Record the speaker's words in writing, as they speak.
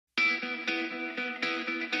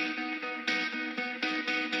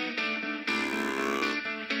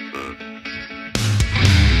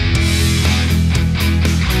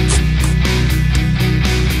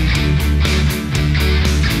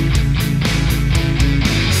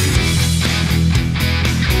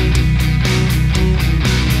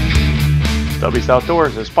Wbeast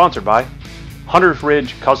Outdoors is sponsored by Hunter's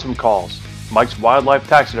Ridge Custom Calls, Mike's Wildlife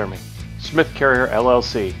Taxidermy, Smith Carrier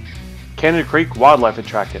LLC, Cannon Creek Wildlife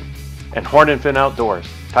Attractant, and Horn and Fin Outdoors,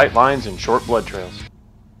 tight lines and short blood trails.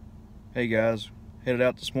 Hey guys, headed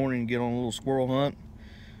out this morning to get on a little squirrel hunt.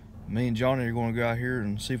 Me and Johnny are going to go out here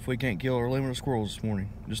and see if we can't kill our limit of squirrels this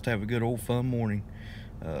morning. Just have a good old fun morning.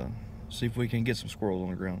 See if we can get some squirrels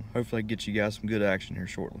on the ground. Hopefully I can get you guys some good action here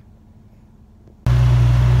shortly.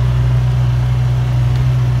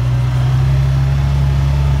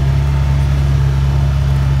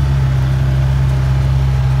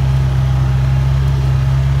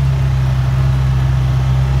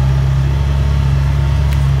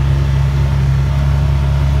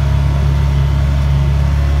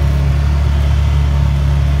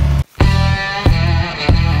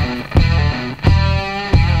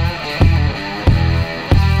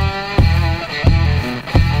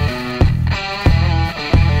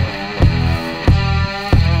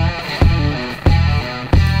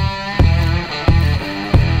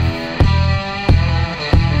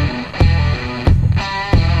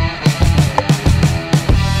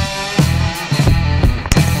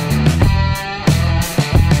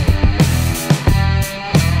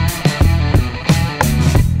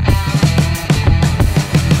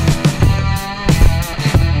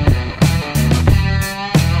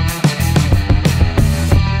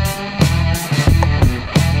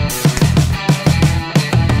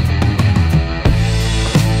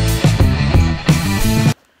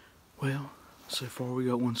 So far we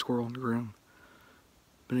got one squirrel on the ground.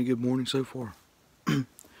 Been a good morning so far.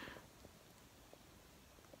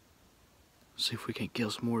 See if we can't kill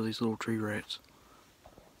some more of these little tree rats.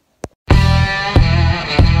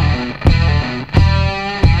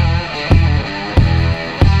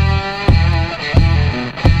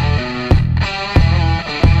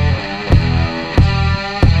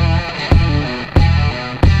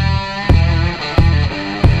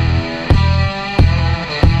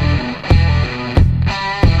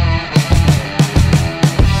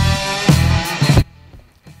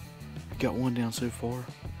 Got one down so far.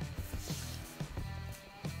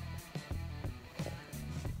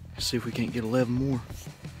 See if we can't get 11 more.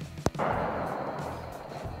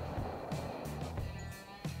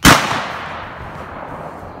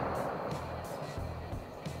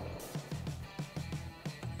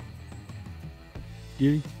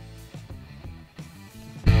 Get him?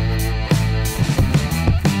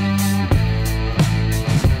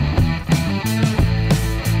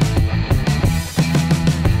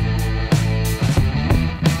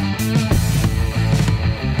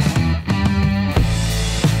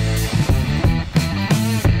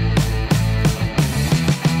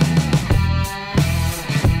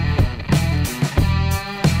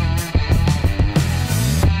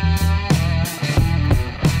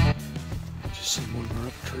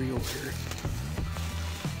 Tree over here.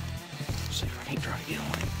 See if I can't try to get on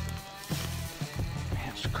him.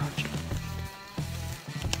 Man, it's crunchy.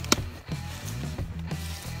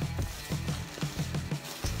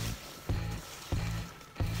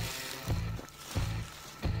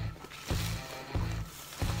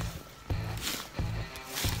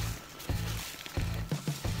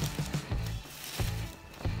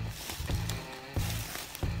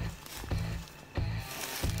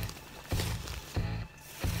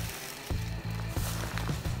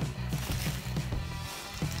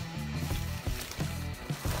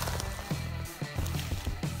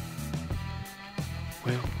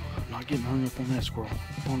 Well, I'm not getting hung up on that squirrel.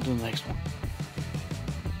 On to the next one.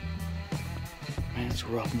 Man, it's a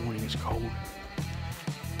rough morning. It's cold.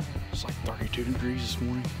 It's like 32 degrees this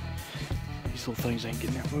morning. These little things ain't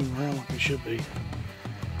getting out moving around like they should be.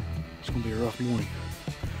 It's gonna be a rough morning.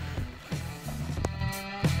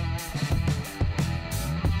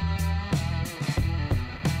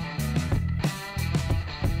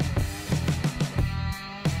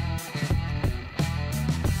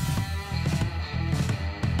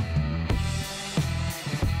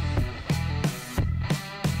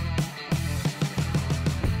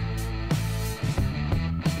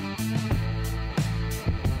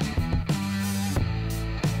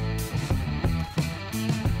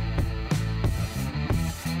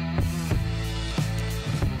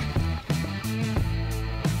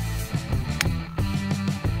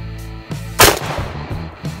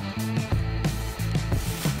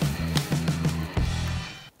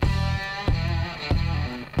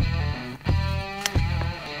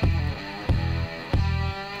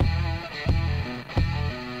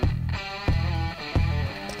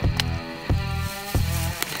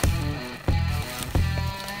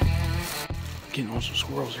 Getting on some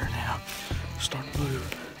squirrels here now. Starting to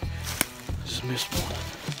move. This is missed one.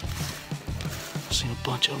 I've seen a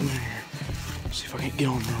bunch of them in here. Let's see if I can get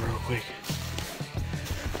on there real quick.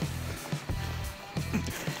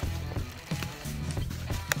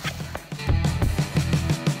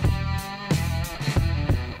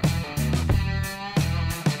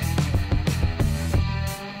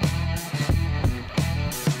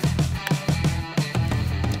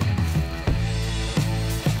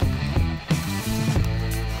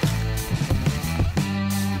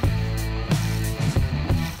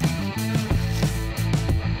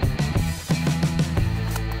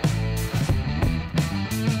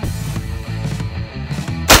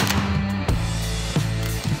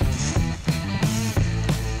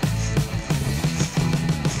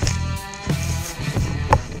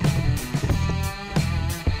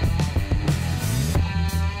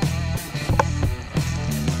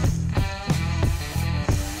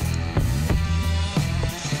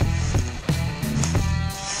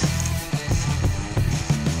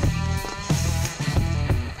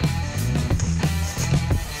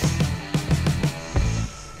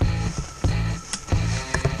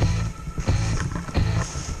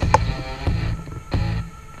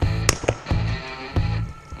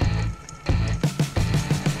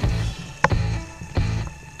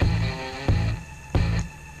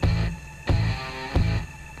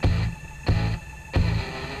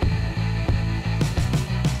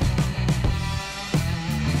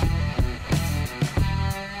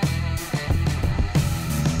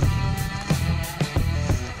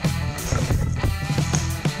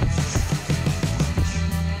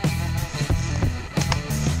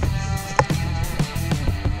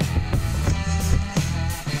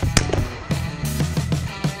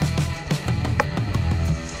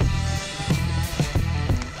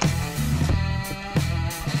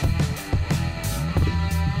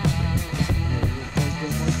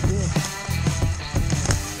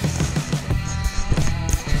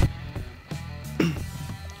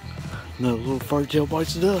 Another little fur tail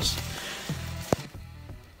bites the dust.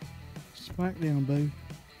 Smack down, boo.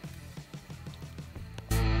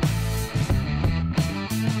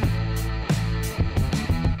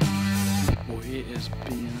 Boy, it has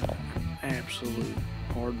been an absolute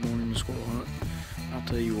hard morning to squirrel hunt. I'll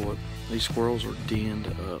tell you what, these squirrels are denned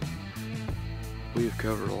up. We have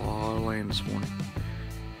covered a lot of land this morning.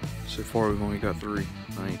 So far we've only got 3.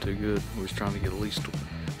 That ain't too good. We was trying to get at least,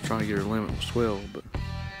 trying to get our limit was 12, but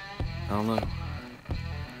I don't know.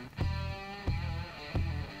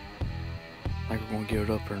 I think we're gonna get it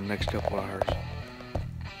up here in the next couple hours.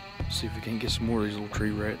 See if we can get some more of these little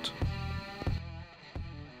tree rats.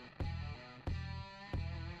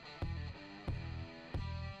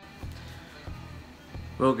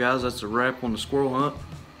 Well guys, that's a wrap on the squirrel hunt.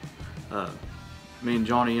 Me and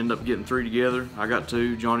Johnny ended up getting 3 together. I got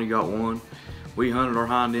 2, Johnny got 1. We hunted our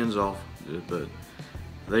hind ends off, but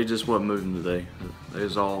they just wasn't moving today. They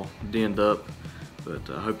was all denned up. But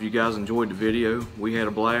I hope you guys enjoyed the video. We had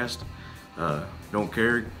a blast. Don't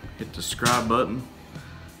care, hit the subscribe button.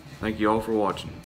 Thank you all for watching.